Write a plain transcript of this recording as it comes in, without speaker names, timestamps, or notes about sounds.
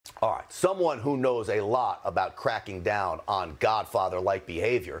All right, someone who knows a lot about cracking down on Godfather-like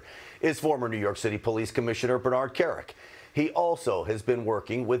behavior is former New York City Police Commissioner Bernard Kerik. He also has been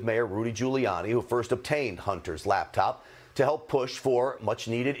working with Mayor Rudy Giuliani, who first obtained Hunter's laptop, to help push for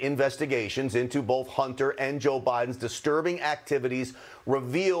much-needed investigations into both Hunter and Joe Biden's disturbing activities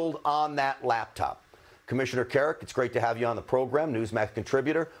revealed on that laptop. Commissioner Kerik, it's great to have you on the program, Newsmax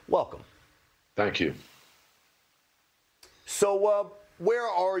contributor. Welcome. Thank you. So, where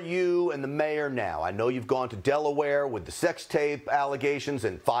are you and the mayor now? I know you've gone to Delaware with the sex tape allegations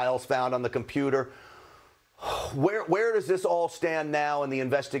and files found on the computer. Where does this all stand now in the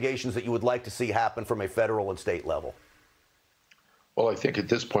investigations that you would like to see happen from a federal and state level? Well, I think at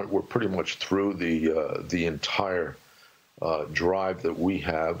this point we're pretty much through the entire drive that we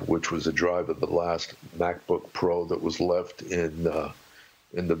have, which was a drive of the last MacBook Pro that was left in the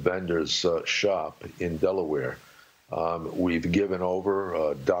vendor's shop in Delaware. We've given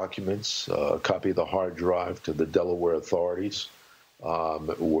over documents, a copy of the hard drive to the Delaware authorities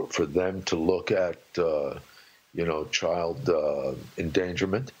for them to look at, child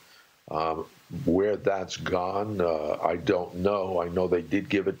endangerment. Where that's gone, I don't know. I know they did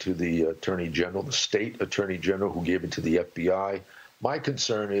give it to the Attorney General, the state Attorney General, who gave it to the FBI. My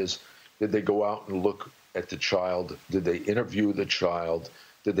concern is, did they go out and look at the child? Did they interview the child?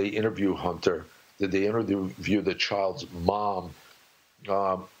 Did they interview Hunter? Did they interview the child's mom?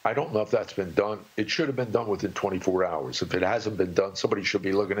 I don't know if that's been done. It should have been done within 24 hours. If it hasn't been done, somebody should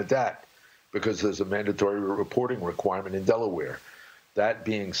be looking at that because there's a mandatory reporting requirement in Delaware. That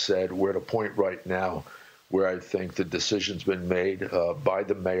being said, we're at a point right now where I think the decision's been made by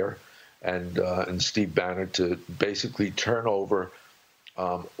the mayor and Steve Banner to basically turn over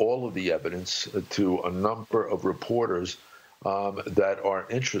all of the evidence to a number of reporters that are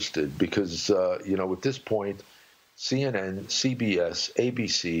interested because, at this point, CNN, CBS,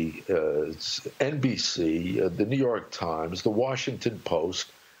 ABC, NBC, the New York Times, the Washington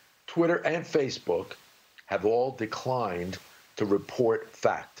Post, Twitter, and Facebook have all declined to report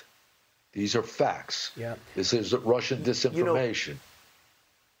fact. These are facts. Yeah. This is Russian disinformation.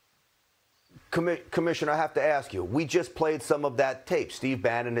 Commissioner, I have to ask you, we just played some of that tape. Steve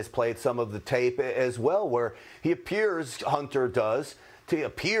Bannon has played some of the tape as well, where he appears, Hunter does,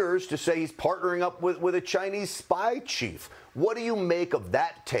 appears to say he's partnering up with a Chinese spy chief. What do you make of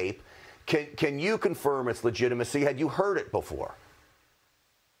that tape? Can you confirm its legitimacy? Had you heard it before?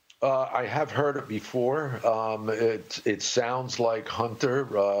 I have heard it before. It sounds like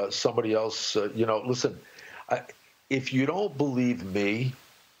Hunter, somebody else, listen, if you don't believe me,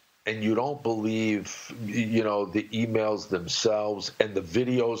 and you don't believe, the emails themselves and the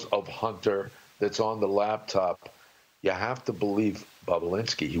videos of Hunter that's on the laptop, you have to believe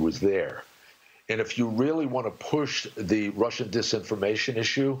Bobulinski. He was there. And if you really want to push the Russian disinformation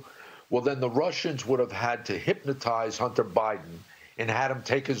issue, well, then the Russians would have had to hypnotize Hunter Biden and had him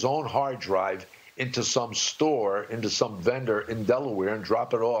take his own hard drive into some store, into some vendor in Delaware and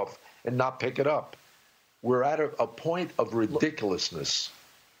drop it off and not pick it up. We're at a point of ridiculousness.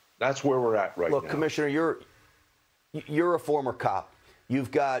 That's where we're at right now. Look, Commissioner, you're a former cop. You've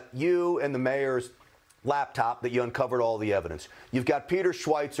got you and the mayor's laptop that you uncovered all the evidence. You've got Peter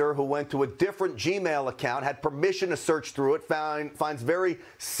Schweitzer, who went to a different Gmail account, had permission to search through it, finds very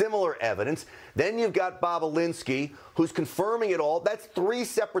similar evidence. Then you've got Bobulinski, who's confirming it all. That's three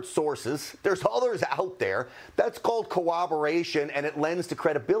separate sources. There's others out there. That's called corroboration, and it lends to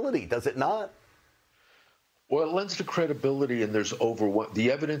credibility, does it not? Well, it lends to credibility, and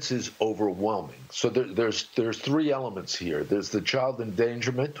the evidence is overwhelming. So there's three elements here. There's the child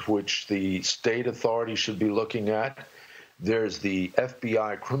endangerment, which the state authorities should be looking at. There's the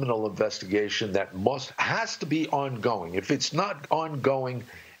FBI criminal investigation that has to be ongoing. If it's not ongoing,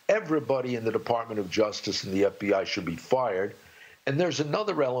 everybody in the Department of Justice and the FBI should be fired. And there's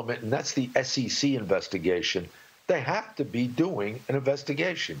another element, and that's the SEC investigation. They have to be doing an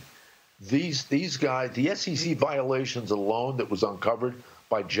investigation. These guys, the SEC violations alone that was uncovered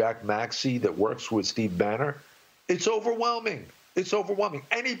by Jack Maxey that works with Steve Banner, it's overwhelming. It's overwhelming.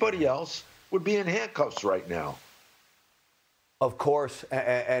 Anybody else would be in handcuffs right now. Of course,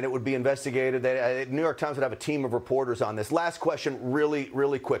 and it would be investigated. The New York Times would have a team of reporters on this. Last question, really,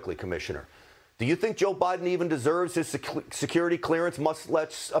 really quickly, Commissioner. Do you think Joe Biden even deserves his security clearance, much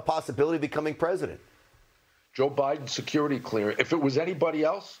less a possibility of becoming president? Joe Biden's security clearance, if it was anybody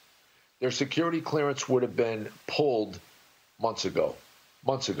else, their security clearance would have been pulled months ago.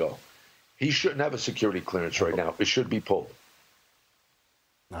 He shouldn't have a security clearance right now. It should be pulled.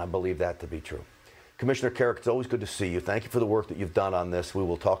 I believe that to be true. Commissioner Kerik, it's always good to see you. Thank you for the work that you've done on this. We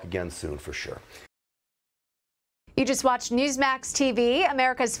will talk again soon for sure. You just watched Newsmax TV,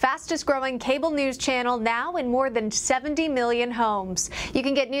 America's fastest growing cable news channel, now in more than 70 million homes. You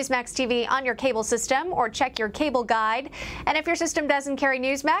can get Newsmax TV on your cable system or check your cable guide. And if your system doesn't carry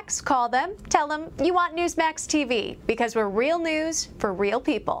Newsmax, call them, tell them you want Newsmax TV, because we're real news for real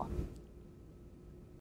people.